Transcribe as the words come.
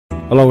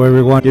Hello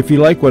everyone. If you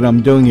like what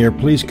I'm doing here,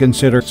 please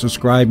consider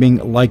subscribing,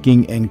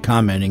 liking, and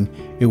commenting.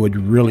 It would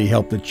really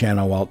help the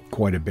channel out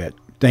quite a bit.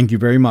 Thank you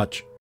very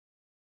much.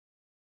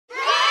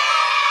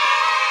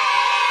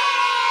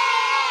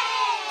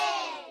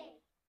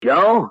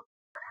 Joe?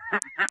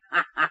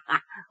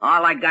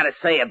 All I gotta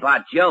say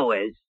about Joe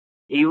is,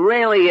 he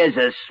really is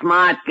a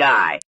smart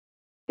guy.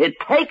 It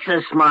takes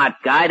a smart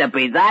guy to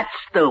be that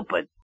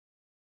stupid.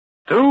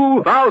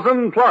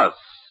 2000 plus.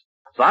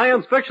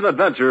 Science fiction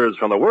adventures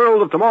from the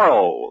world of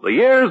tomorrow, the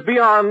years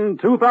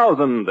beyond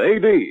 2000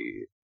 AD.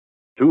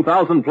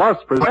 2000 plus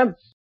presents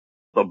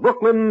The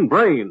Brooklyn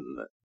Brain.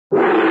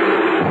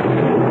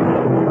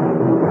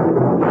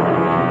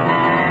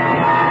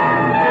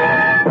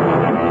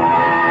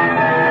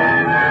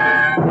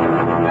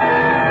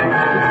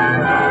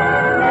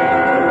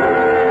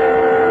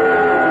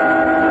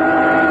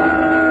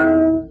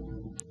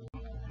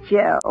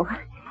 Joe,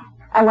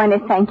 I want to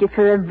thank you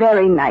for a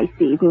very nice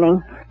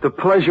evening. The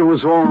pleasure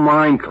was all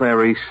mine,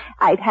 Clarice.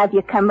 I'd have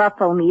you come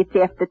up, only it's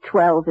after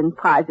 12 and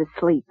Pa's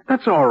asleep.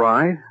 That's all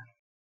right.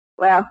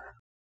 Well,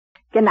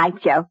 good night,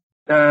 Joe.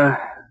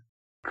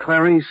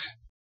 Clarice?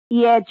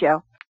 Yeah,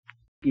 Joe.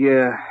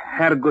 You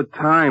had a good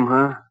time,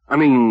 huh? I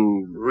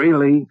mean,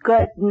 really?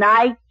 Good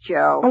night,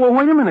 Joe. Oh, well,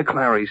 wait a minute,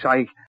 Clarice.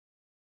 I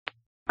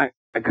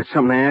got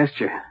something to ask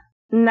you.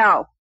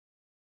 No.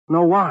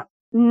 No what?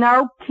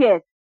 No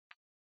kiss.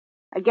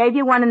 I gave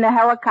you one in the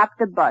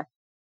helicopter bus.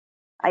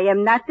 I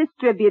am not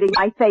distributing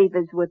my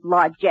favors with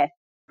largesse.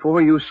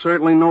 Boy, you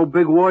certainly know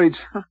big words.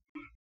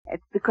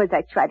 It's because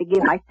I try to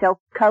give myself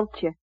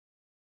culture.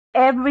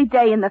 Every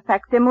day in the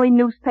facsimile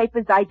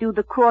newspapers, I do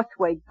the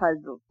crossword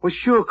puzzle. Well,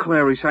 sure,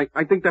 Clarice.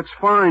 I think that's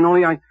fine,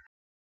 only I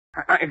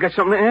got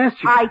something to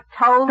ask you. I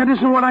told That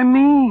isn't what I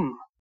mean.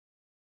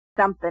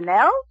 Something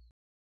else?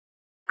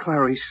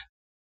 Clarice,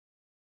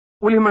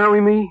 will you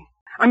marry me?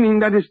 I mean,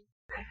 that is...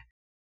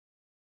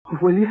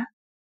 Will you?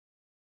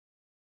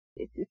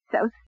 This is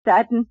so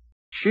sudden.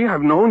 Gee,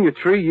 I've known you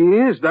 3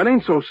 years. That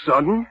ain't so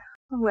sudden.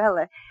 Well,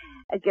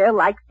 a girl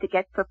likes to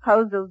get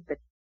proposals, but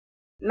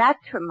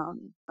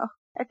matrimony,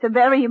 that's a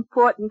very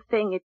important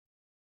thing.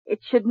 It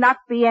should not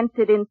be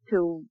entered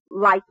into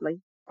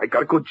lightly. I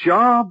got a good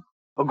job,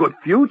 a good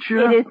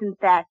future. It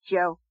isn't that,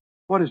 Joe.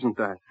 What isn't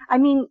that? I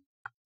mean,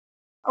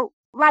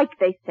 like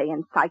they say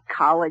in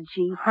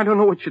psychology. I don't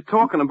know what you're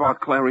talking about,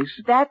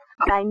 Clarice. That's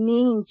what I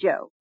mean,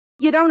 Joe.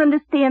 You don't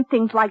understand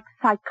things like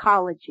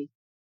psychology.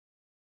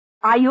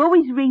 I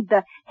always read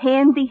the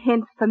Handy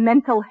Hints for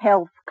Mental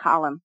Health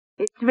column.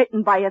 It's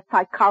written by a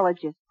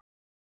psychologist.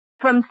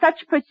 From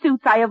such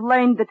pursuits, I have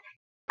learned that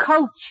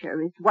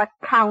culture is what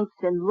counts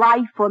in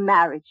life or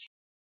marriage.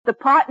 The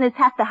partners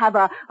have to have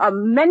a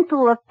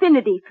mental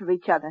affinity for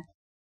each other.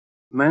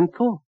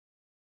 Mental?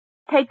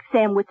 Take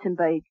Sam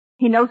Witzenberg.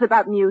 He knows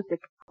about music.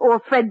 Or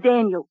Fred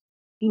Daniels.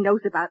 He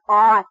knows about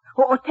art.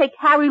 Or take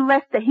Harry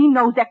Lester. He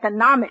knows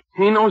economics.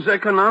 He knows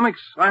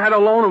economics. I had to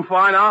loan him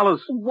 $5.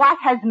 What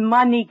has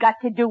money got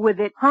to do with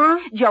it? Huh?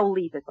 Joe,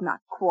 leave us not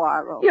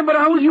quarrel. Yeah,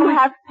 but You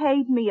have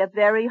paid me a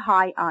very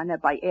high honor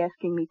by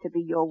asking me to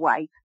be your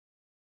wife.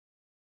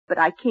 But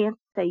I can't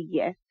say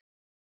yes.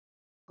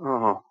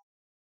 Oh,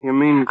 you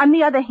mean... On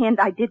the other hand,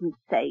 I didn't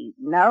say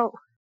no.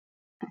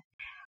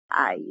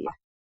 I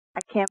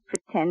can't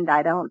pretend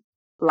I don't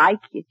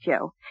like you,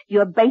 Joe.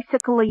 You're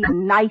basically a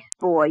nice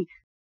boy.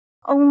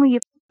 Only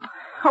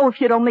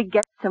if you'd only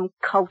get some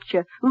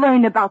culture,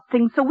 learn about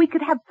things so we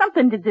could have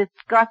something to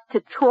discuss,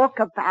 to talk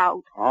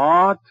about.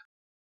 Art,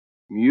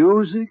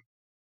 music,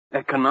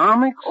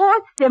 economics? Or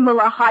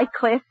similar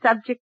high-class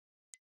subjects.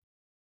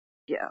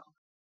 Joe,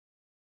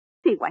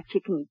 see what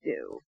you can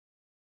do.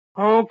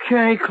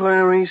 Okay,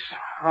 Clarice.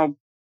 I'll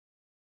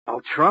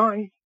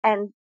try.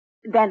 And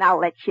then I'll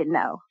let you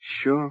know.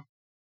 Sure.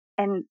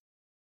 And,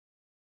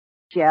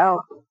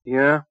 Joe.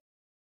 Yeah?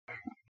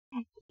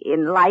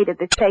 In light of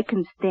the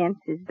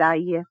circumstances,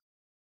 I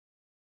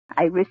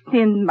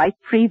rescind my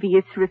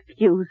previous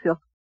refusal.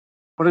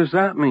 What does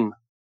that mean?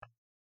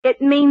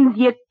 It means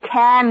you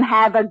can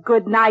have a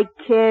good night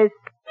kiss.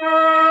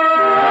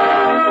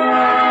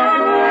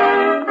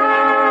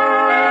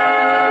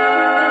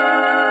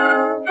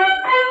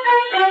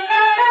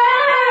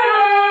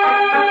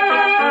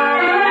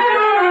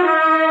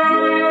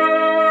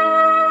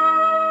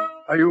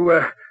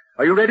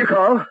 Are you ready,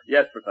 Carl?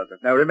 Yes, Professor.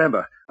 Now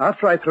remember,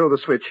 after I throw the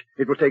switch,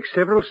 it will take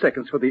several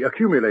seconds for the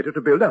accumulator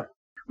to build up.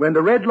 When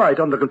the red light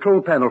on the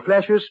control panel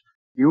flashes,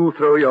 you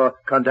throw your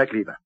contact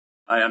lever.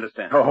 I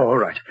understand. Oh, all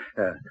right.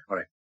 All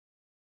right.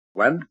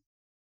 1,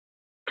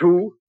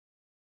 2,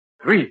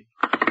 3.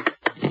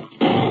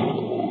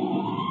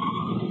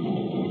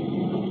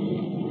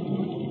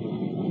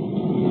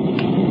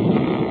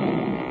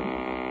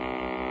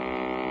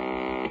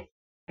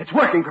 It's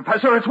working,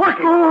 Professor. It's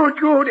working.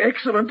 Good.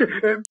 Excellent.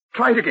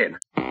 Try it again.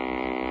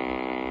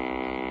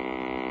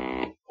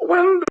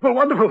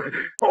 Wonderful.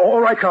 All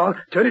right, Carl.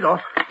 Turn it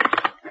off.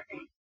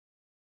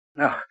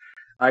 Now,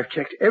 I've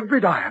checked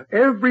every dial,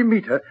 every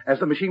meter as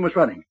the machine was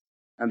running,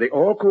 and they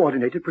all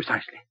coordinated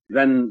precisely.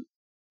 Then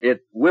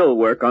it will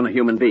work on a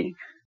human being.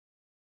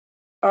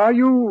 Are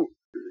you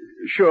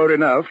sure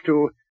enough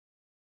to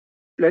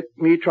let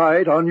me try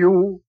it on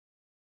you?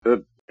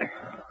 It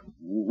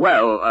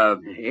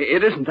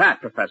isn't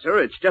that, Professor.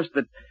 It's just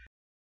that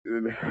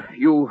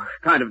you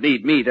kind of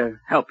need me to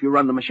help you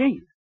run the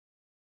machine.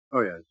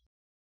 Oh,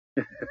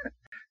 yes.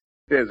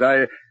 Yes,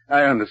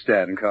 I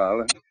understand,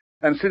 Carl.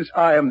 And since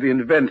I am the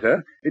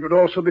inventor, it would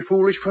also be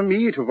foolish for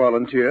me to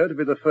volunteer to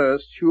be the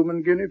first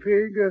human guinea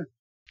pig.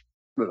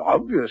 But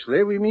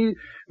obviously, we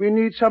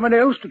need someone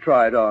else to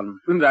try it on.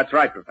 That's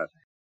right, Professor.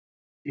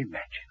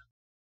 Imagine.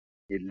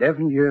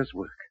 11 years'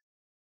 work.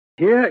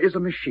 Here is a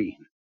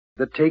machine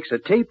that takes a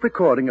tape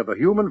recording of a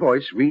human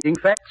voice reading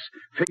facts,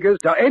 figures,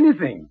 or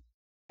anything,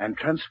 and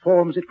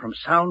transforms it from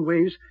sound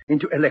waves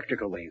into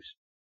electrical waves.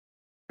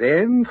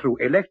 Then, through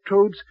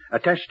electrodes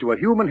attached to a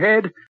human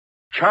head,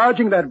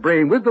 charging that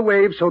brain with the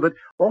waves so that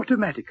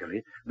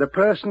automatically the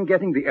person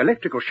getting the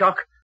electrical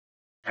shock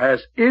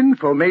has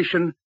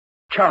information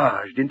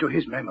charged into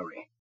his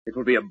memory. It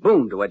will be a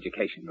boon to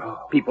education.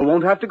 Oh. People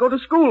won't have to go to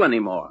school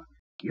anymore.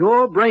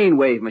 Your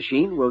brainwave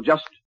machine will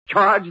just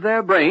charge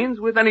their brains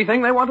with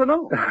anything they want to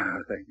know.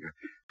 Thank you.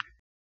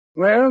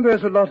 Well,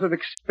 there's a lot of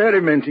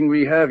experimenting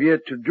we have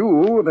yet to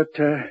do, but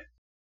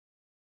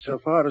so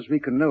far as we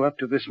can know up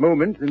to this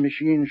moment, the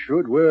machine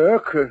should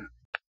work.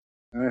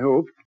 I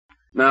hope.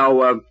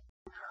 Now,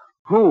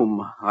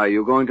 whom are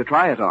you going to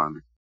try it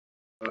on?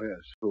 Oh,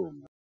 yes,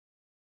 whom?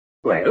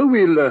 Well,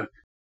 we'll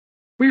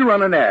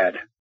run an ad.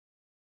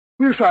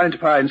 We're trying to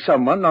find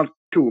someone not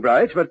too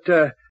bright, but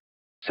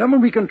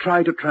someone we can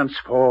try to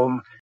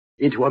transform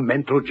into a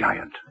mental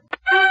giant.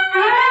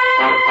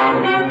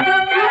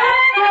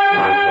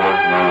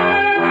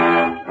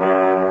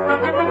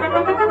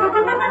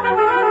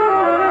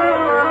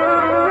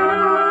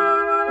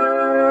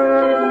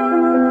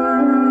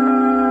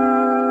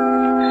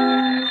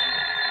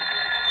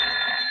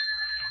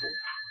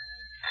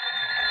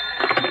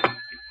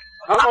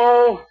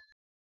 Hello?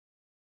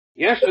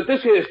 Yes, sir,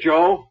 this here's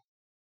Joe.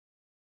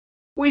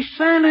 We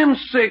sent him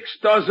 6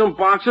 dozen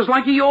boxes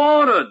like he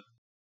ordered.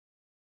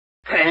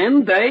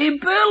 10-day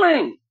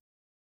billing.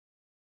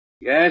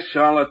 Yes,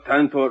 I'll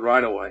attend to it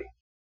right away.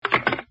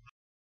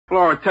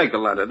 Flora, take the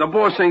letter. The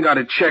boss ain't got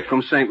a check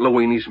from St.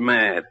 Louis and he's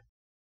mad.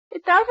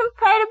 It doesn't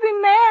pay to be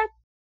mad.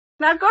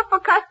 Not good for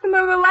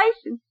customer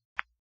relations.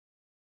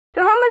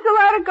 To whom is the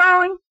letter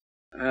going?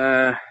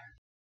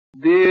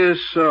 Dear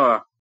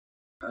sir,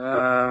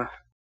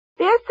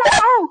 Dear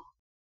sir,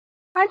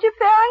 aren't you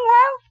feeling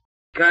well?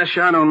 gosh,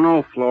 I don't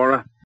know,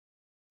 Flora.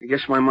 I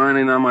guess my mind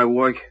ain't on my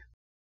work.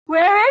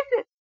 Where is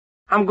it?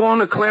 I'm going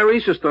to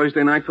Clarice's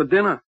Thursday night for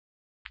dinner.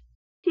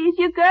 She's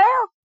your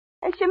girl.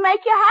 It should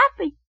make you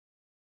happy.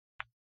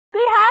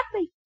 Be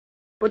happy.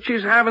 But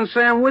she's having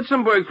Sam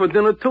Witzenberg for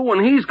dinner, too,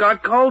 and he's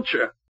got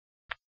culture.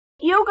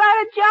 You got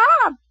a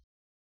job.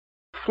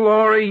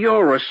 Flora,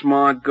 you're a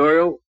smart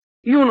girl.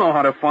 You know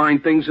how to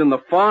find things in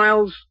the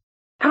files.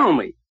 Tell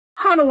me,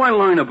 how do I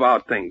learn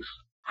about things?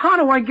 How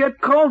do I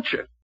get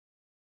culture?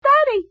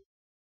 Study.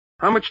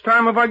 How much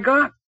time have I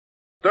got?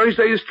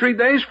 Thursday is 3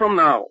 days from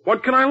now.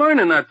 What can I learn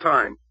in that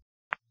time?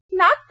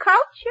 Not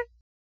culture.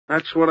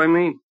 That's what I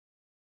mean.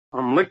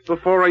 I'm licked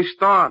before I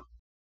start.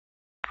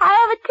 I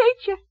have a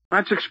teacher.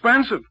 That's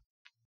expensive.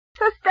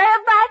 So stay a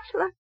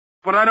bachelor.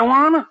 But I don't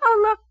wanna. Oh,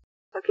 look.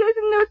 Look, here's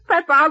a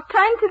newspaper. I'll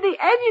turn to the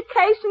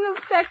educational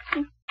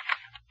section.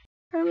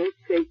 Let me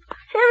see.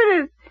 Here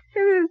it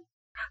is.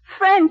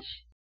 French.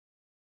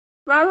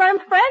 Well, learn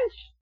French.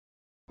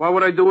 What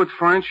would I do with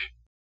French?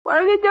 What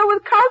do you do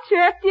with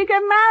culture after you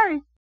get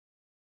married?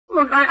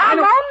 Look, I'm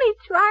only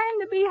trying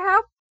to be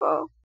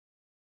helpful.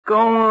 Go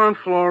on,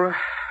 Flora.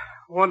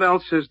 What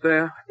else is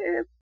there?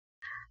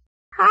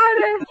 How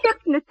to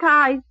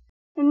hypnotize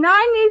in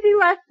 9 easy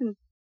lessons.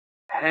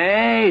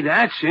 Hey,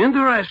 that's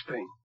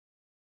interesting.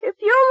 If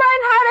you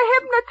learn how to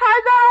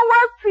hypnotize, I don't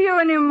work for you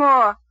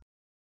anymore.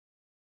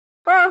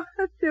 Oh,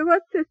 let's see,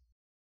 what's this?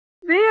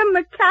 Be a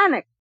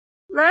mechanic.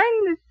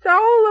 Learn the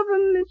soul of a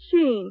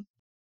machine.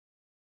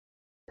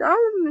 Soul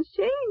of a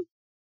machine?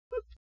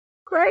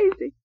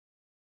 Crazy.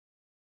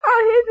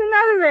 Oh, here's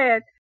another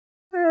ad.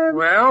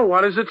 Well,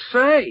 what does it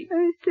say? Let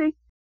me see.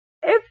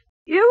 If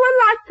you would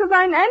like to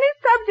learn any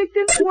subject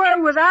in the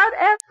world without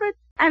effort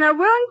and are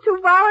willing to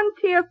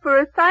volunteer for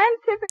a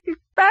scientific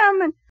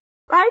experiment,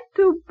 write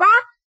to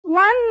Box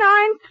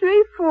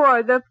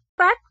 1934, the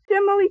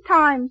Facsimile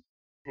Times.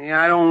 Hey,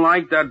 I don't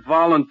like that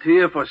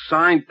volunteer for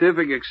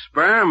scientific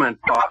experiment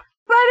part.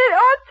 But it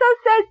also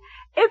says,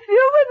 if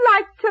you would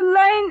like to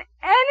learn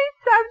any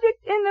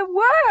subject in the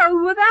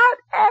world without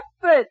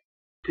effort.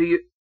 Do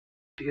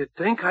you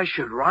think I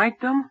should write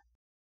them?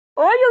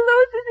 All you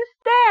lose is a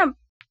stamp.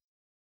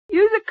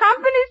 Use a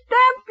company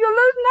stamp, you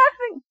lose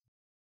nothing.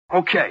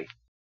 Okay.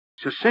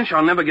 So since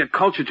I'll never get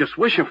culture just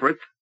wishing for it,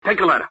 take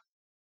a letter.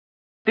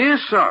 Dear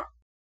sir.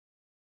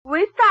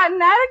 We starting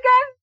that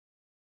again?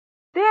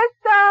 Dear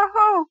sir,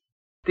 who?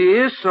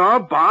 Dear sir,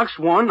 Box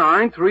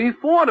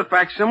 1934, the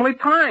Facsimile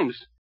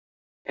Times.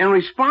 In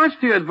response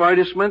to your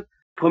advertisement,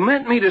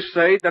 permit me to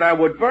say that I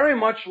would very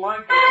much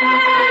like...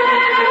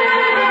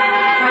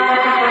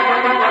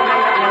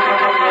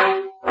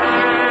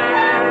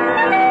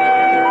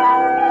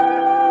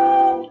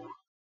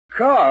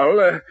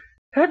 Carl,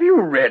 have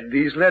you read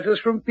these letters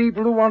from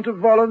people who want to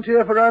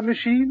volunteer for our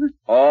machine?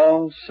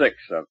 All 6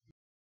 of them.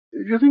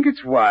 Do you think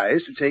it's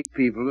wise to take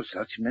people of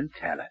such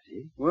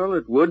mentality? Well,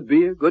 it would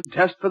be a good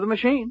test for the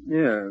machine.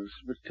 Yes,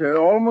 but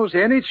almost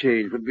any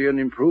change would be an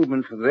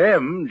improvement for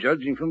them,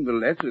 judging from the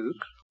letters.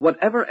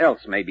 Whatever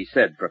else may be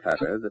said,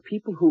 Professor, the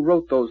people who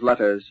wrote those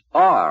letters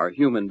are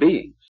human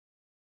beings.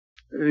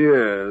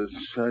 Yes,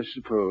 I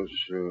suppose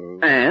so.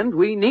 And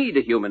we need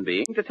a human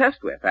being to test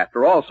with.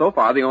 After all, so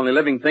far, the only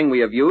living thing we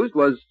have used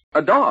was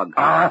a dog.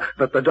 Ah,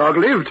 but the dog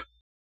lived.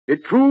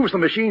 It proves the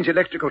machine's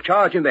electrical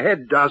charge in the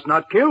head does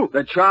not kill.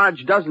 The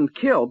charge doesn't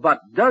kill, but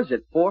does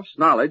it force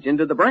knowledge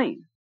into the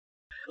brain?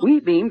 We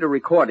beamed a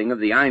recording of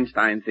the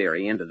Einstein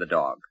theory into the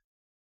dog.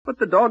 But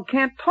the dog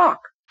can't talk.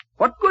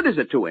 What good is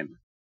it to him?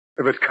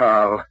 But,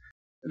 Carl,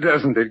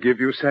 doesn't it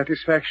give you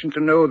satisfaction to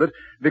know that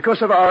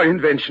because of our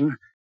invention,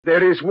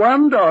 there is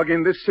one dog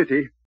in this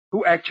city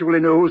who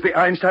actually knows the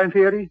Einstein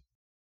theory?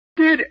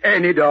 Did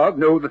any dog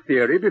know the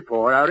theory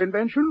before our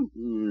invention?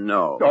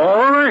 No.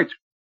 All right.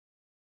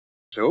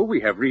 So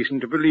we have reason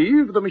to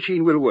believe the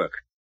machine will work.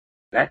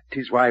 That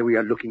is why we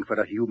are looking for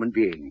a human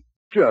being,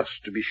 just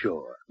to be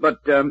sure. But,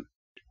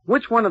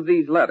 which one of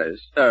these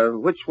letters,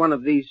 which one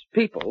of these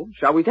people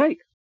shall we take?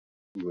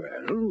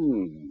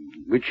 Well,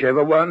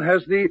 whichever one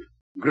has the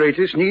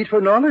greatest need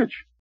for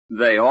knowledge.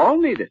 They all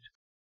need it.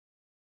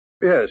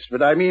 Yes,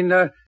 but I mean,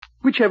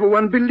 whichever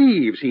one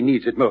believes he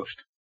needs it most.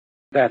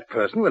 That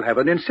person will have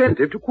an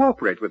incentive to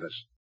cooperate with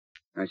us.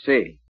 I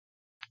see.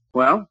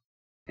 Well,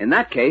 in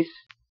that case,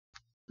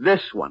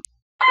 this one.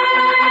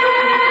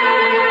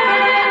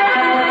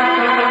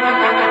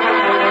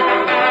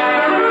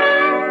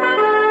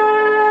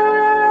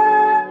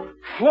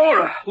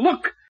 Flora,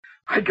 look!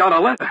 I got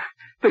a letter.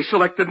 They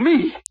selected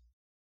me.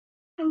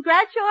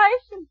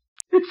 Congratulations.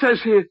 It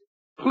says here,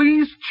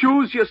 please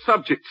choose your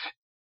subjects.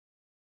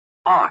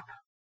 Art,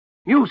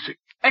 music,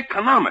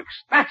 economics.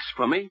 That's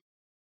for me.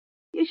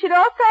 You should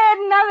also add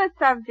another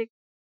subject.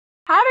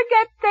 How to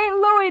get St.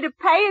 Louis to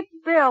pay its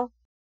bill.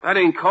 That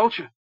ain't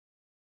culture.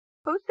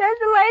 Who says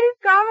the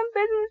ladies' garment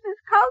business is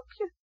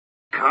culture?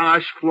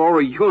 Gosh,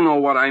 Flora, you know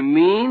what I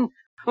mean.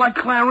 Like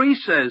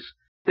Clarice says,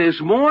 there's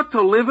more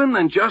to living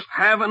than just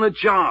having a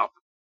job.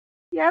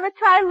 You ever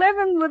try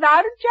living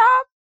without a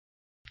job?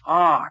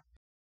 Art,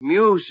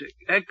 music,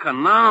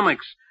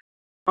 economics.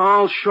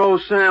 I'll show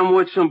Sam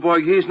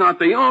Witzenberg he's not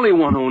the only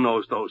one who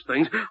knows those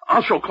things.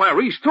 I'll show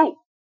Clarice, too.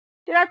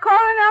 Did I call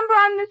a number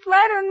on this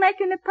letter and make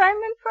an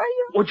appointment for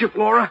you? Would you,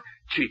 Flora?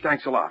 Gee,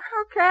 thanks a lot.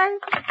 Okay.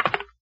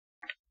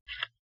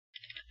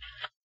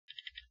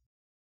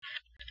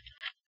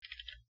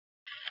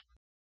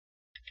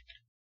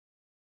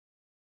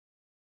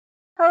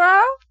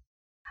 Hello?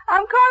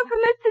 I'm calling for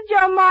Mr.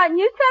 Joe Martin.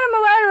 You sent him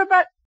a letter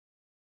about...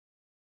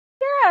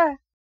 Yeah,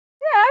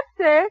 that's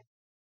it.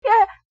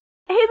 Yeah,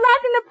 he'd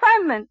like an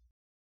appointment.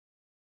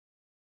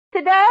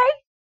 Today?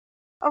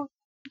 Oh,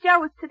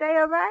 Joe, is today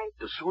all right?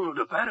 The sooner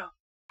the better.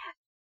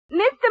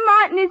 Mr.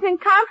 Martin is in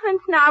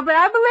conference now, but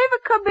I believe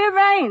it could be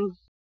arranged.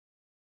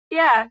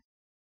 Yeah.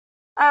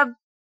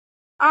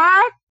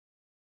 Art,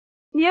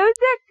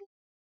 music,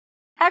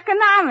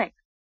 economics.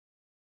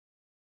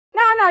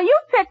 No, you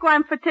pick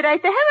one for today.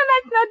 To him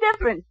it makes no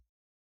difference.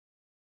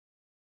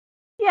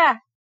 Yeah.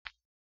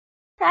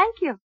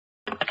 Thank you.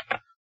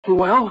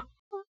 Well?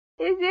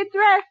 Here's the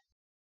address.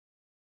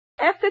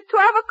 After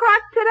 12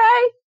 o'clock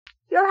today,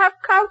 you'll have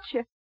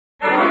culture.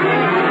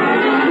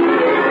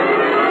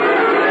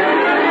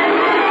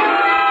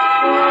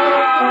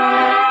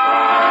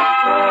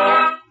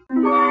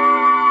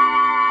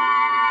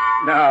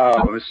 Now,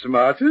 Mr.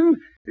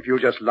 Martin, if you'll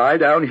just lie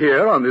down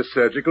here on this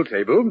surgical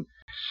table.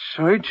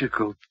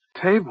 Surgical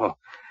table?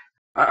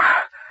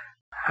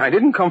 I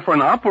didn't come for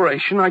an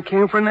operation. I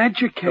came for an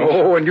education.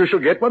 Oh, and you shall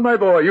get one, my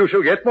boy. You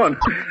shall get one.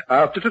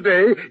 After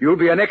today, you'll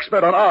be an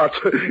expert on art.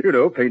 You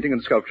know, painting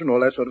and sculpture and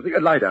all that sort of thing.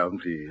 Lie down,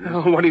 please.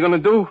 What are you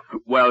going to do?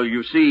 Well,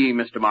 you see,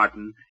 Mr.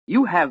 Martin,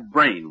 you have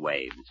brain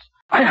waves.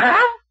 I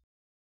have?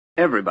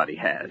 Everybody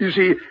has. You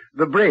see,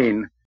 the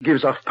brain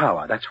gives off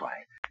power, that's why.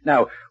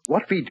 Now,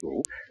 what we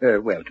do,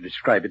 to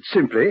describe it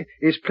simply,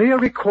 is play a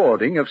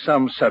recording of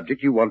some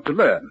subject you want to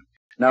learn.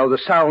 Now, the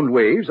sound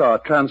waves are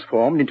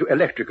transformed into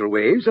electrical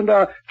waves and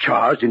are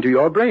charged into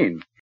your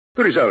brain.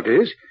 The result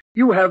is,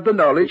 you have the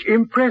knowledge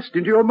impressed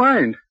into your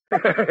mind.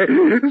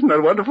 Isn't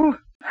that wonderful?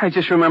 I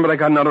just remembered I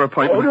got another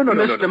appointment. Oh, no.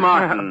 Mr.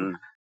 Martin,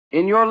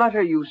 in your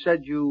letter you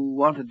said you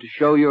wanted to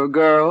show your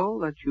girl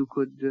that you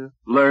could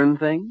learn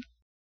things,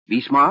 be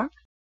smart,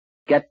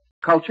 get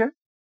culture.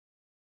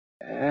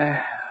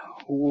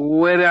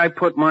 Where did I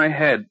put my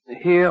head?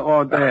 Here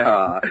or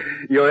there?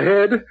 Your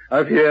head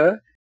up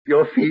here,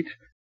 your feet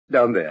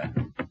down there.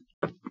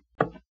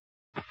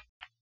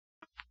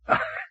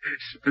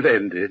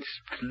 Splendid.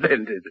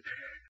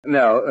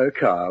 Now,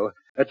 Carl,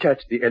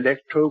 attach the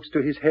electrodes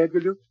to his head,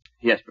 will you?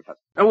 Yes, Professor.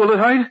 Will it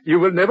hurt? You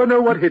will never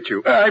know what hit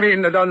you. I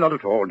mean, not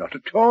at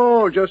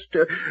all. Just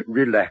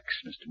relax,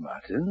 Mr.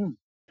 Martin.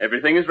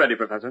 Everything is ready,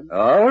 Professor.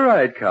 All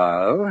right,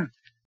 Carl.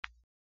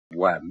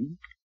 1,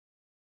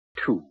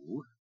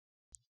 2,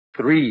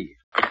 3.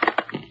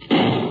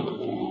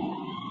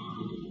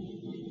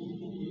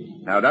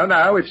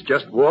 Now, it's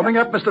just warming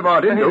up, Mr.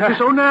 Martin. Don't be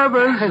so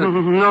nervous.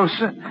 No,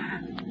 sir.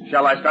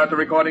 Shall I start the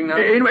recording now?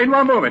 In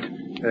one moment.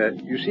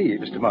 You see,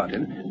 Mr.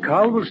 Martin,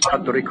 Carl will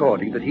start the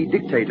recording that he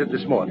dictated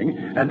this morning,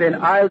 and then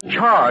I'll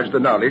charge the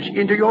knowledge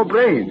into your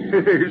brain.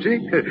 You see?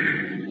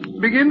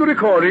 Begin the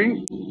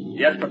recording.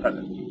 Yes,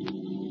 Professor.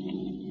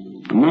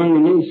 Among the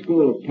new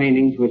school of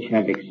paintings which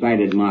have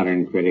excited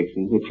modern critics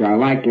and which are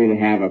likely to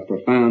have a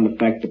profound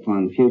effect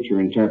upon future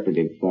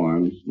interpretive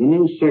forms, the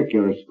new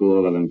circular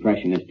school of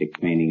impressionistic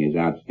painting is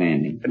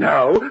outstanding.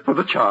 Now, for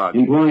the charge.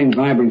 Employing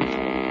vibrant...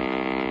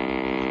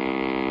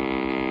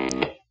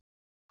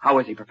 How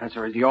is he,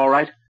 Professor? Is he all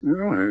right?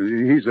 Oh,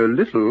 he's a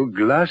little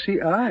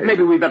glassy-eyed.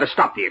 Maybe we better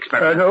stop the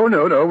experiment.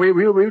 No.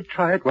 We'll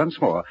try it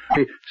once more.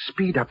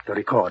 Speed up the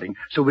recording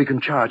so we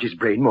can charge his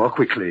brain more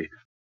quickly.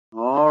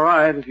 All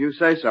right, if you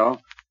say so.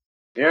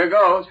 Here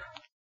goes.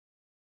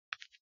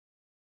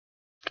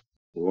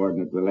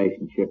 Coordinate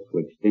relationships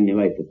which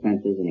stimulate the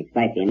senses and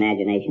excite the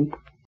imagination.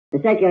 The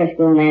circular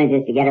school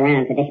manages to get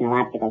around traditional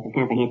obstacles of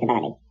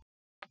comprehensibility.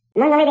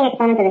 Among the leading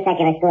exponents of the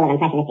circular school of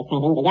impressionistic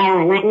painting, Daguerre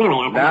and Martinelli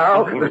are...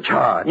 Now, the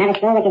charge. Another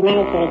school which has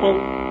managed to retain...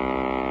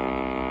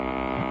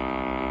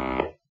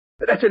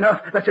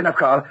 That's enough,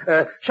 Carl.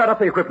 Shut up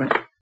the equipment.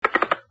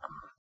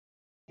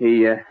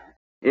 He,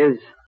 is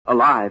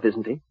alive,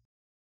 isn't he?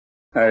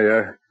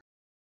 I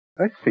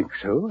think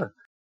so.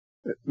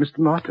 Mr.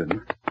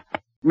 Martin.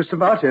 Mr.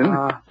 Martin.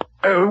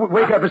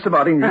 Wake up, Mr.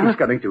 Martin. He's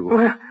coming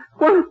to.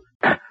 What?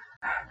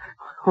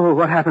 Oh,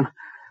 what happened?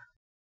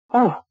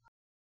 Oh,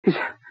 is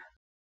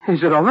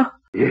it over?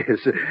 Yes,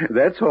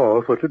 that's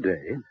all for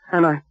today.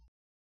 And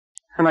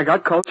I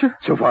got culture?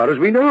 So far as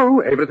we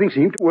know, everything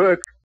seemed to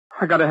work.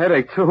 I got a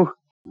headache, too.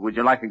 Would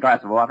you like a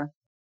glass of water?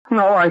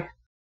 No, I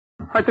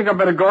think I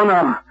better go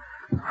now.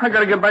 I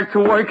gotta get back to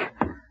work.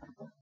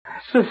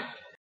 So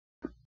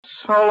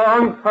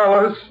long,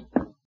 fellas.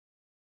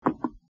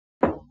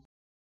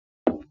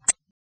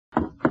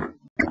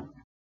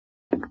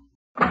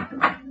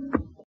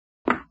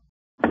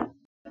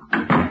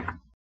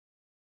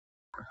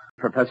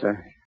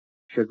 Professor,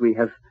 should we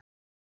have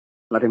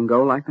let him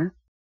go like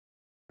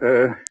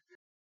that?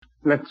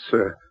 Let's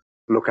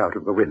look out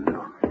of the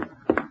window.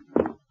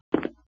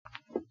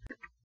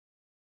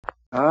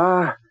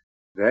 Ah,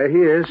 there he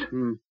is.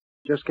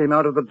 Just came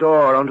out of the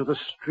door onto the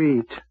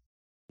street.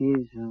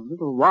 He's a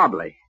little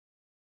wobbly.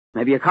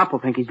 Maybe a cop will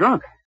think he's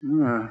drunk.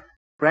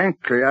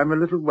 Frankly, I'm a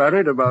little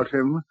worried about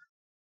him.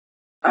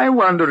 I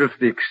wonder if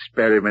the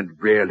experiment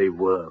really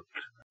worked.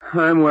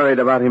 I'm worried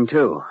about him,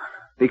 too.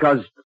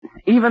 Because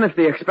even if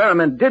the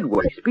experiment did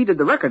work, he speeded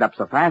the record up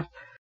so fast.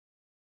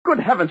 Good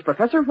heavens,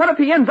 Professor, what if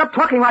he ends up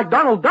talking like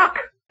Donald Duck?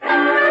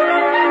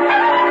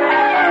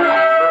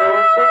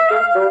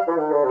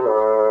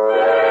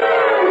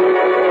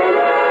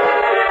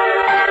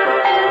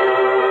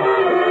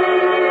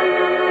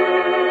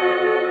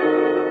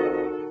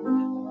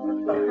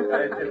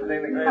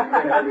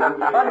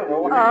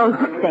 Oh,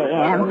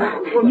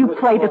 Sam, you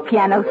play the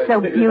piano so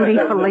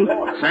beautifully.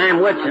 Sam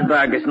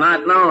Witzenberg is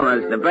not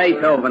known as the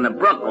Beethoven of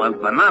Brooklyn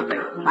for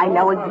nothing. I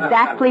know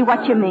exactly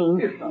what you mean.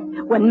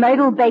 When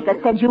Myrtle Baker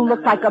said you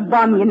looked like a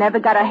bum, you never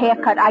got a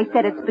haircut, I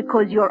said it's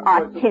because you're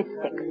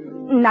artistic.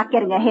 Not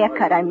getting a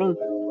haircut, I mean.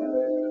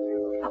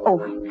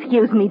 Oh,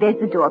 excuse me, there's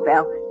the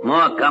doorbell.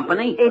 More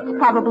company? It's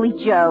probably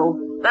Joe.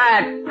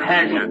 That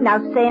peasant. Now,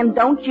 Sam,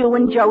 don't you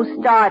and Joe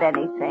start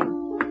anything.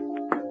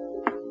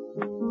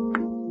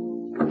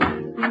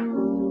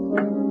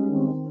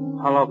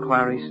 Hello,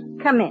 Clarice.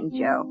 Come in,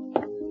 Joe.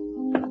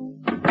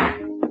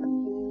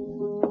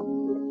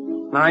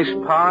 Nice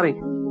party.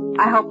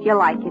 I hope you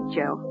like it,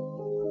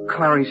 Joe.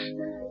 Clarice,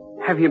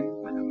 have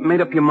you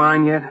made up your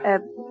mind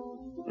yet?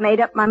 Made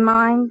up my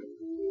mind?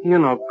 You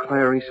know,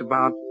 Clarice,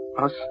 about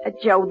us.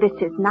 Joe, this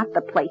is not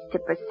the place to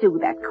pursue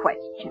that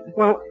question.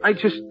 Well, I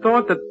just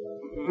thought that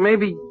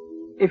maybe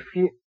if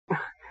you...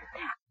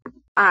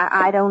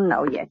 I don't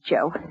know yet,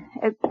 Joe.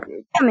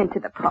 Come into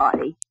the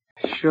party.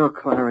 Sure,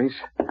 Clarice.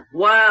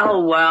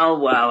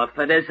 Well, if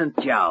it isn't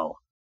Joe.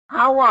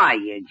 How are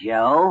you,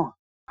 Joe?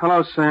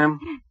 Hello, Sam.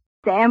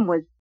 Sam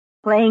was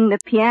playing the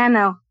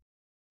piano.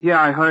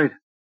 Yeah, I heard.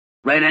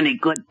 Read any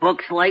good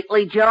books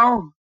lately,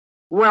 Joe?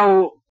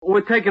 Well,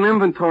 we're taking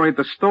inventory at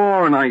the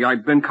store, and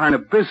I've been kind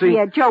of busy.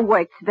 Yeah, Joe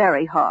works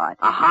very hard.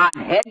 A hot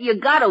head? You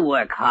gotta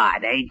work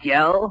hard, eh,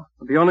 Joe?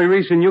 The only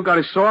reason you got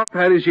a soft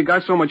head is you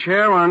got so much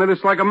hair on it,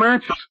 it's like a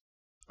mattress.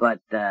 But,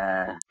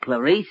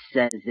 Clarice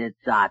says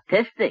it's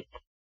artistic.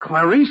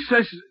 Clarice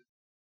says...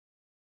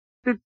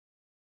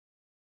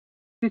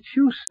 Did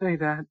you say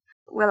that?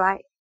 Well,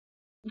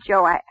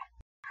 Joe,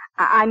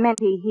 I meant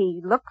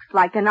he looks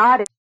like an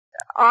artist.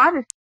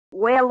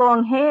 Wear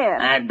long hair.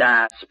 And,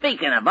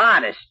 speaking of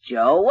artists,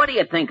 Joe, what do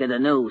you think of the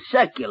new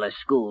circular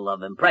school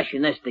of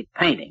impressionistic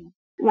painting?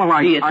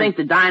 Well, Do you think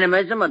the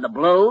dynamism of the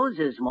blues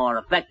is more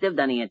effective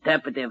than the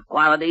interpretive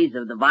qualities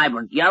of the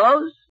vibrant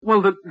yellows?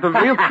 Well, the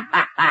real...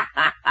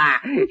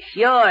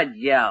 Sure,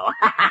 Joe.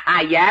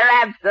 You're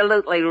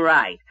absolutely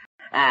right.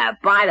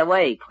 By the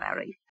way,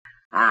 Clarice,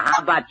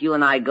 How about you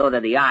and I go to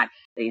the Arts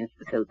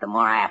Institute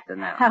tomorrow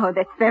afternoon? Oh,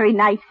 that's very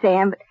nice,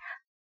 Sam, but...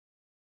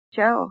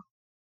 Joe,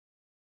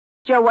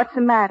 what's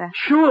the matter?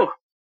 Sure,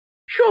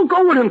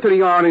 go with him to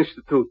the Art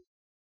Institute.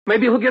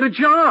 Maybe he'll get a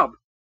job.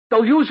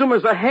 They'll use him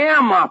as a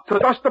hair mop to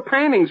dust the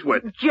paintings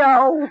with.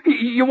 Joe!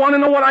 You want to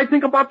know what I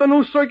think about the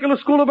new circular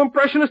school of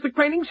impressionistic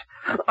paintings?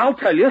 I'll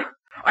tell you.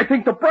 I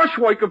think the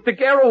brushwork of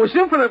Daguerre is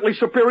infinitely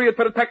superior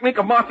to the technique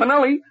of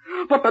Martinelli,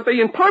 but that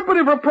the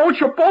interpretive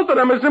approach of both of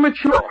them is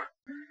immature.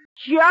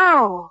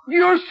 Joe!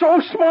 You're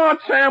so smart,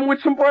 Sam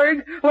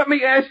Whitsenburg. Let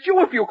me ask you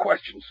a few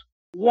questions.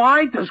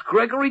 Why does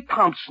Gregory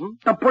Thompson,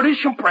 the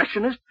British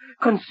impressionist,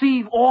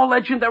 conceive all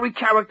legendary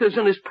characters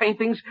in his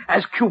paintings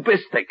as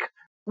cubistic?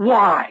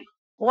 Why?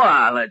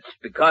 Well, it's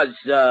because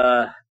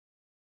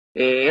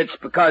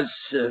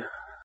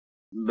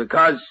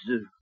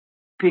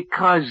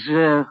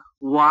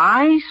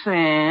Why,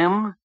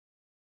 Sam?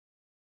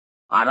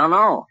 I don't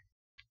know.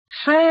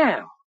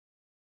 Sam,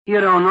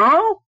 you don't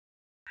know?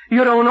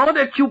 You don't know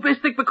they're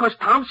cubistic because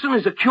Thompson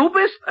is a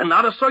cubist and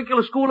not a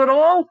circular school at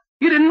all?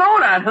 You didn't know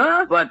that,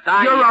 huh? But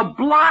You're a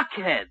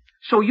blockhead.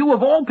 So you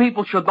of all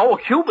people should know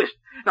a cubist.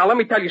 Now let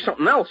me tell you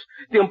something else.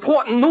 The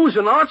important news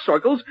in art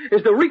circles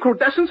is the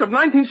recrudescence of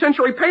 19th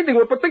century painting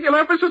with particular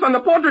emphasis on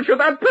the portraiture of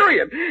that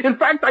period. In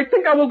fact, I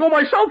think I will go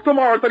myself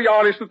tomorrow to the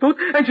Art Institute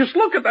and just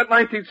look at that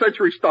 19th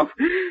century stuff.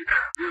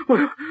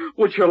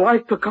 Would you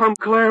like to come,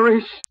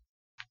 Clarice?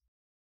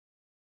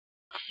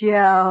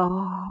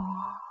 Joe.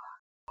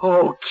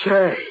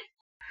 Okay.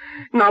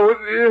 Now,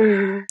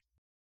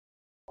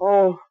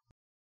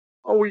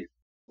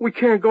 we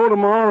can't go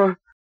tomorrow.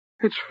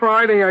 It's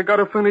Friday. I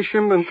gotta finish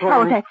inventory.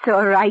 Oh, that's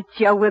all right,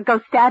 Joe. We'll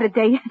go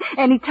Saturday.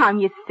 Anytime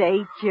you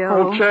say,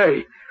 Joe.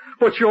 Okay.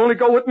 But you only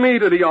go with me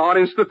to the Art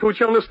Institute,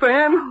 you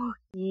understand? Oh,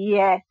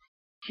 yes,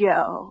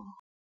 Joe.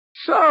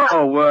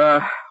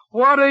 So,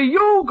 what are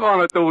you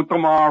gonna do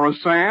tomorrow,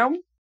 Sam?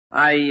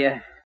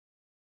 I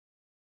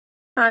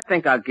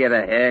think I'll get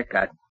a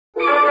haircut.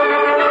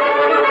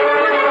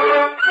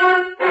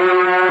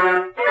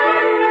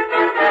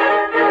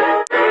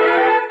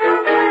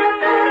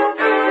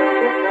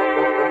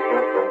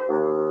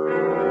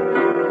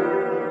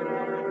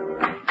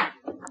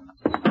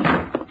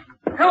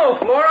 Hello,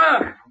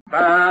 Flora.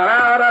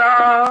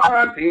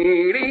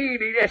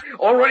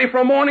 All ready for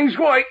a morning's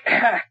work.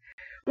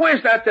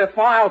 Where's that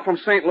file from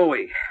St.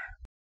 Louis?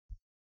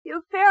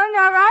 You feeling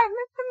all right,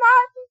 Mr.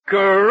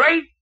 Martin?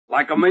 Great.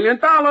 Like $1 million.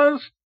 All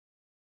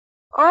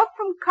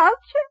from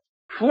culture?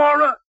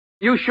 Flora,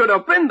 you should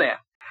have been there.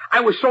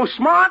 I was so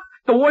smart,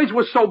 the words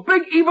were so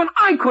big, even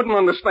I couldn't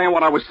understand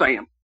what I was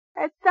saying.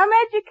 That's some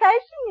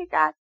education you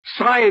got.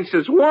 Science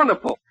is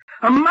wonderful.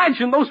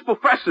 Imagine those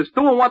professors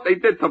doing what they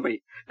did to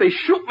me. They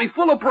shoot me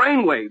full of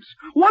brainwaves.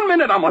 1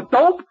 minute I'm a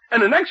dope,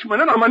 and the next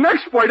minute I'm an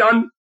expert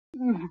on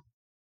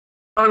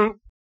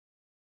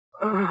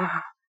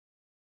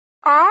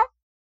Art?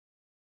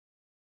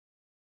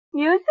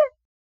 Music?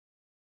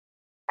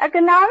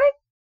 Economics?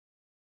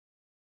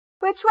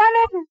 Which one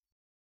is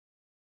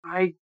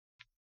it?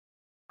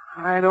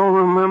 I don't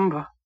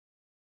remember.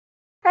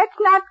 That's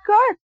not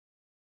good.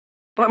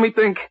 Let me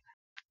think.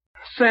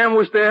 Sam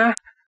was there.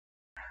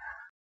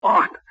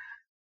 Art.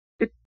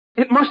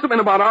 It must have been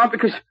about art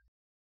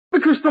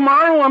because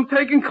tomorrow I'm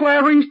taking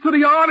Clarice to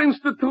the Art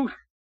Institute.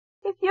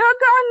 If you're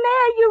going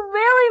there, you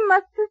really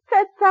must have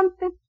said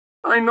something.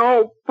 I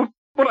know,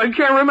 but I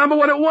can't remember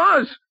what it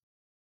was.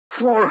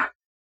 Flora,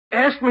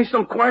 ask me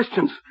some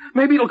questions.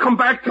 Maybe it'll come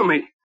back to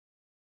me.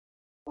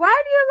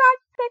 Why do you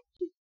like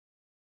pictures?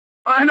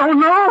 I don't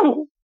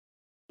know.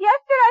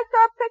 Yesterday I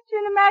saw a picture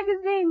in a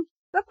magazine.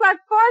 Looked like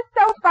 4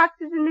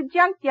 soapboxes in the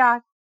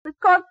junkyard. It was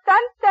called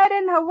Sunset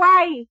in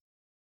Hawaii.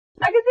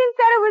 The magazine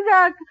said it was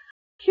a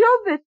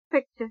cubist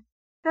picture.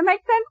 Does that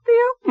make sense to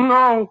you?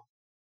 No.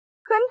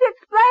 Couldn't you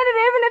explain it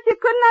even if you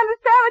couldn't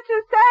understand what you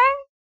were saying?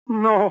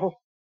 No.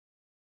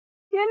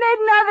 You need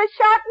another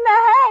shot in the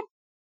head.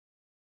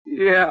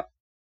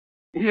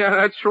 Yeah,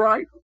 that's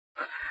right.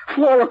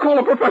 Flora, call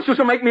the professors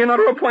and make me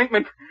another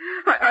appointment.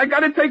 I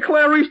gotta take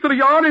Clarice to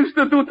the Art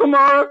Institute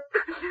tomorrow.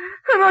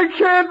 And I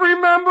can't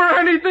remember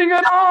anything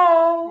at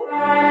all.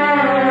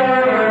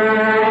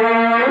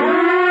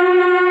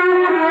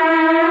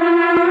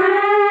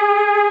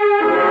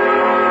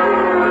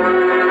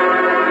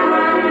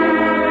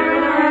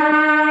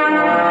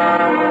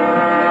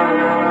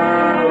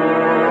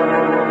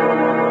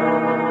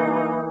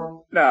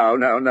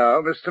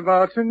 Now, Mr.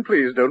 Martin,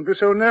 please don't be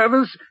so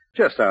nervous.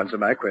 Just answer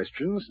my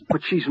questions.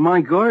 But she's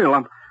my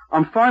girl.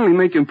 I'm finally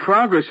making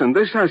progress, and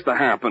this has to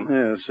happen.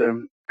 Yes,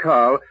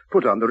 Carl,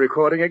 put on the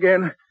recording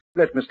again.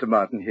 Let Mr.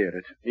 Martin hear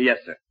it. Yes,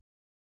 sir.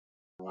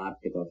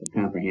 Obstacles of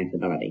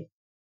comprehensibility.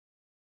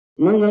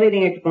 Among the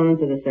leading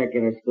exponents of the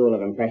circular school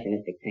of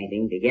impressionistic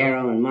painting,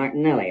 Daguerre and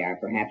Martinelli are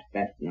perhaps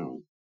best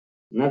known.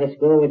 Another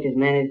school which has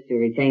managed to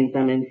retain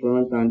some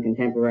influence on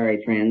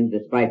contemporary trends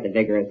despite the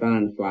vigorous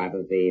onslaught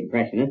of the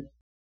Impressionists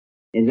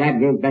is that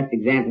group best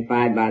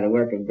exemplified by the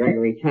work of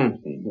Gregory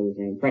Thompson, whose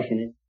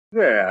Impressionist...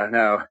 There,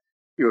 now,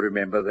 you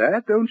remember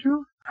that, don't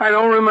you? I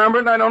don't remember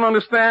it. I don't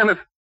understand it.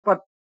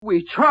 But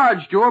We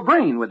charged your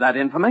brain with that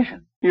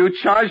information. You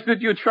charged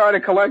it, you try to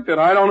collect it.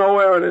 I don't know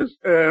where it is.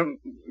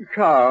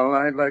 Carl,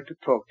 I'd like to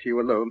talk to you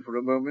alone for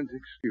a moment.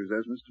 Excuse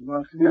us, Mr.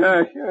 Martin.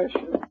 Yeah,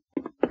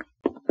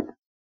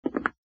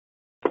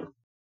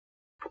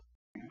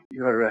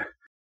 sure.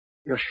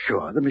 You're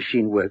sure the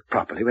machine worked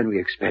properly when we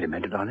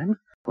experimented on him?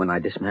 When I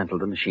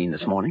dismantled the machine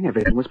this morning,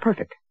 everything was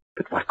perfect.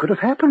 But what could have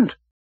happened?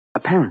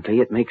 Apparently,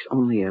 it makes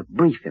only a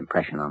brief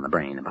impression on the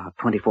brain, about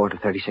 24 to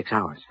 36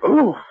 hours.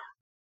 Oh,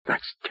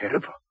 that's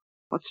terrible.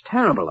 What's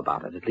terrible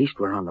about it? At least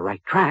we're on the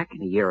right track.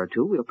 In a year or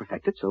two, we'll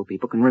perfect it so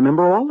people can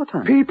remember all the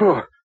time.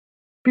 People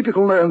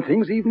can learn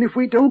things even if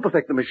we don't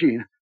perfect the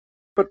machine.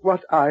 But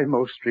what I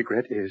most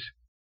regret is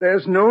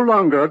there's no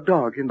longer a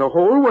dog in the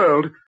whole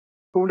world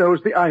who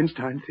knows the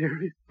Einstein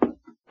theory.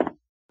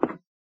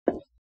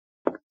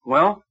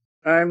 Well?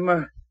 I'm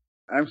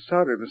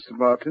sorry, Mr.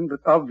 Martin,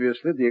 but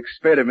obviously the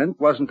experiment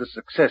wasn't as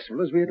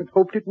successful as we had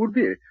hoped it would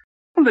be.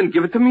 Well, then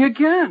give it to me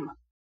again.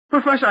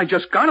 Professor, I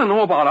just gotta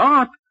know about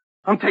art.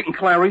 I'm taking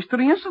Clarice to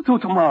the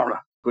Institute tomorrow.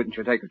 Couldn't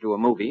you take her to a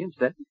movie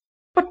instead?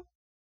 But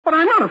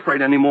I'm not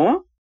afraid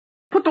anymore.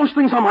 Put those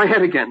things on my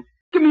head again.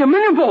 Give me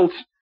 1,000,000 volts.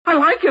 I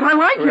like it.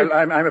 Well,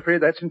 I'm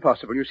afraid that's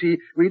impossible. You see,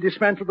 we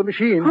dismantled the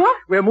machine. Huh?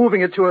 We're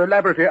moving it to a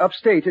laboratory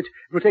upstate. It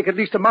will take at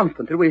least a month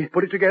until we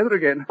put it together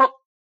again.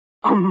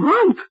 A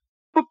month?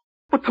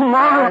 But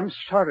tomorrow... I'm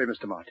sorry,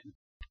 Mr. Martin.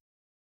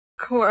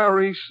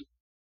 Clarice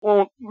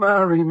won't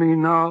marry me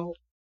now.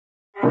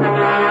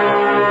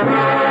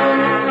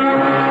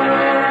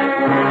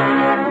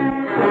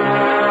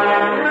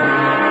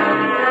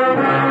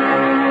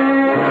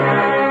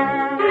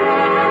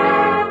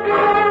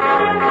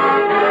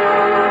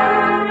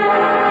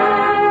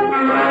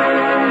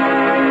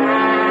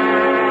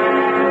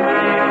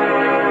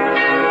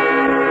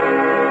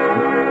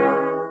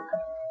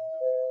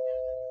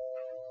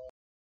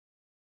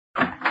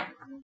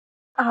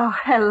 Oh,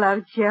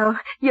 hello, Joe.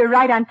 You're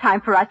right on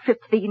time for our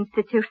trip to the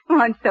Institute. Oh,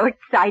 I'm so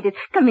excited.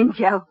 Come in,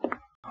 Joe.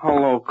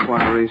 Hello,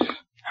 Clarice.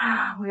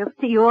 We'll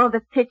see all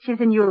the pictures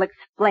and you'll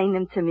explain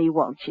them to me,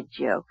 won't you,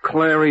 Joe?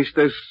 Clarice,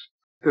 there's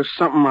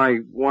something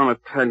I want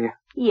to tell you.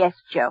 Yes,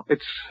 Joe.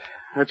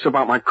 It's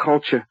about my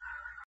culture.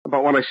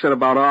 About what I said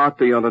about art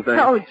the other day.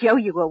 Oh, Joe,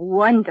 you were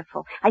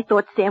wonderful. I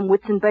thought Sam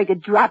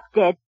Witzenberger dropped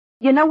dead.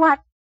 You know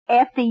what?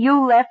 After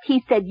you left,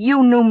 he said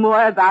you knew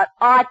more about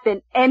art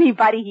than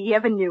anybody he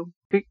ever knew.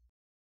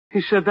 He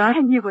said that?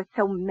 And you were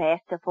so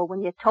masterful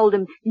when you told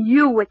him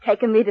you were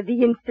taking me to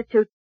the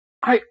Institute.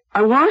 I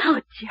was?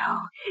 Oh,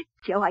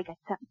 Joe, I got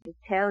something to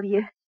tell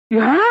you.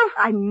 You have?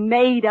 I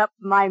made up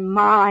my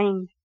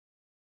mind.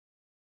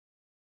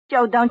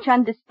 Joe, don't you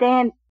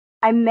understand?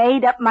 I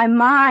made up my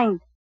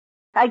mind.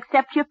 I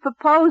accept your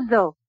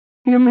proposal.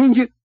 You mean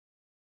you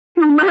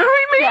marry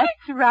me?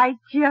 That's right,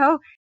 Joe.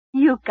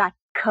 You got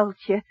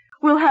culture.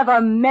 We'll have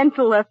a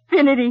mental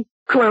affinity.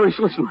 Clarice,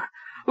 listen.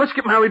 Let's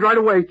get married right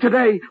away,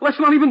 today. Let's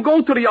not even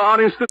go to the Art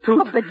Institute.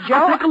 Oh, but Joe...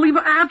 I'll take a leave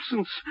of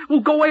absence. We'll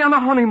go away on a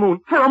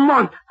honeymoon for a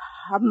month.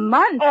 A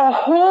month? A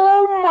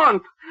whole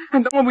month.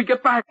 And then when we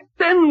get back,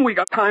 then we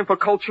got time for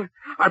culture.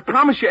 I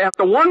promise you,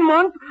 after 1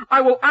 month,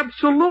 I will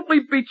absolutely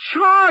be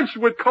charged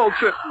with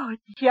culture. Oh,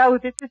 Joe,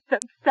 this is so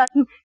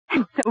sudden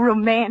and so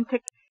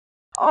romantic.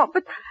 Oh,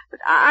 but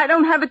I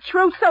don't have a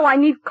trousseau. I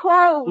need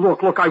clothes.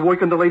 Look, I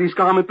work in the ladies'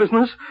 garment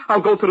business.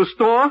 I'll go to the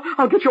store.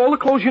 I'll get you all the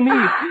clothes you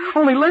need.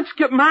 Only let's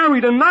get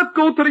married and not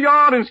go to the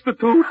Art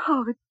Institute.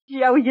 Oh,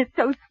 Joe, you're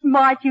so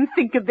smart. You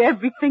think of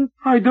everything.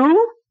 I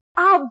do?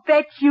 I'll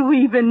bet you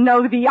even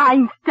know the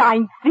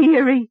Einstein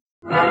theory.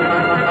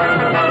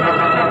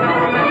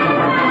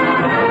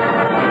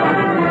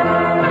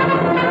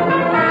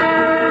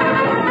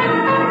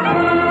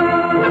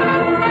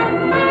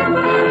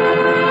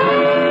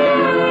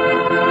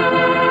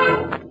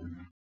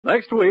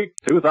 Next week,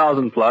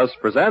 2000 Plus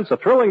presents a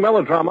thrilling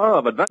melodrama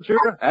of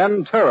adventure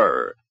and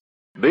terror.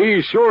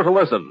 Be sure to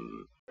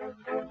listen.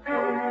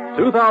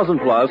 2000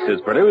 Plus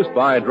is produced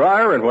by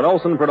Dreyer and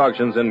Winolson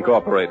Productions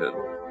Incorporated.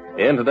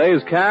 In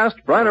today's cast,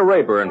 Bryna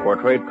Rayburn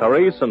portrayed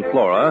Clarice and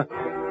Flora,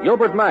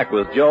 Gilbert Mack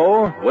was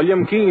Joe,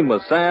 William Keane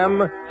was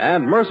Sam,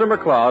 and Mercer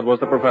McLeod was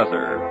the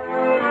professor.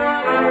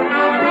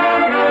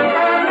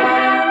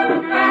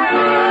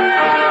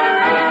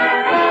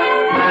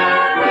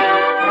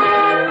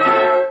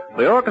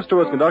 The orchestra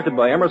was conducted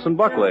by Emerson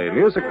Buckley,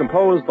 music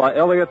composed by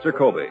Elliot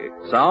Jacoby.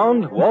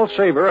 Sound, Walt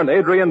Shaver and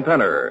Adrian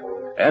Penner.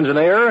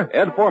 Engineer,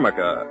 Ed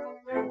Formica.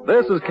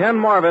 This is Ken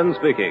Marvin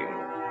speaking.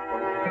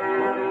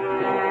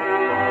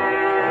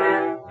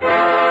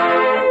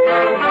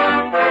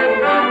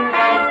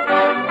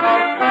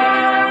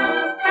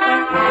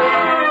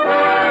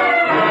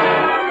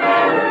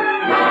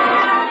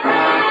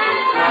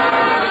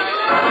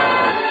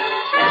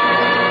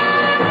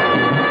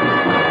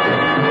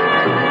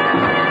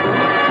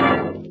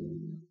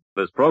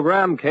 This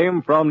program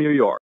came from New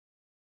York.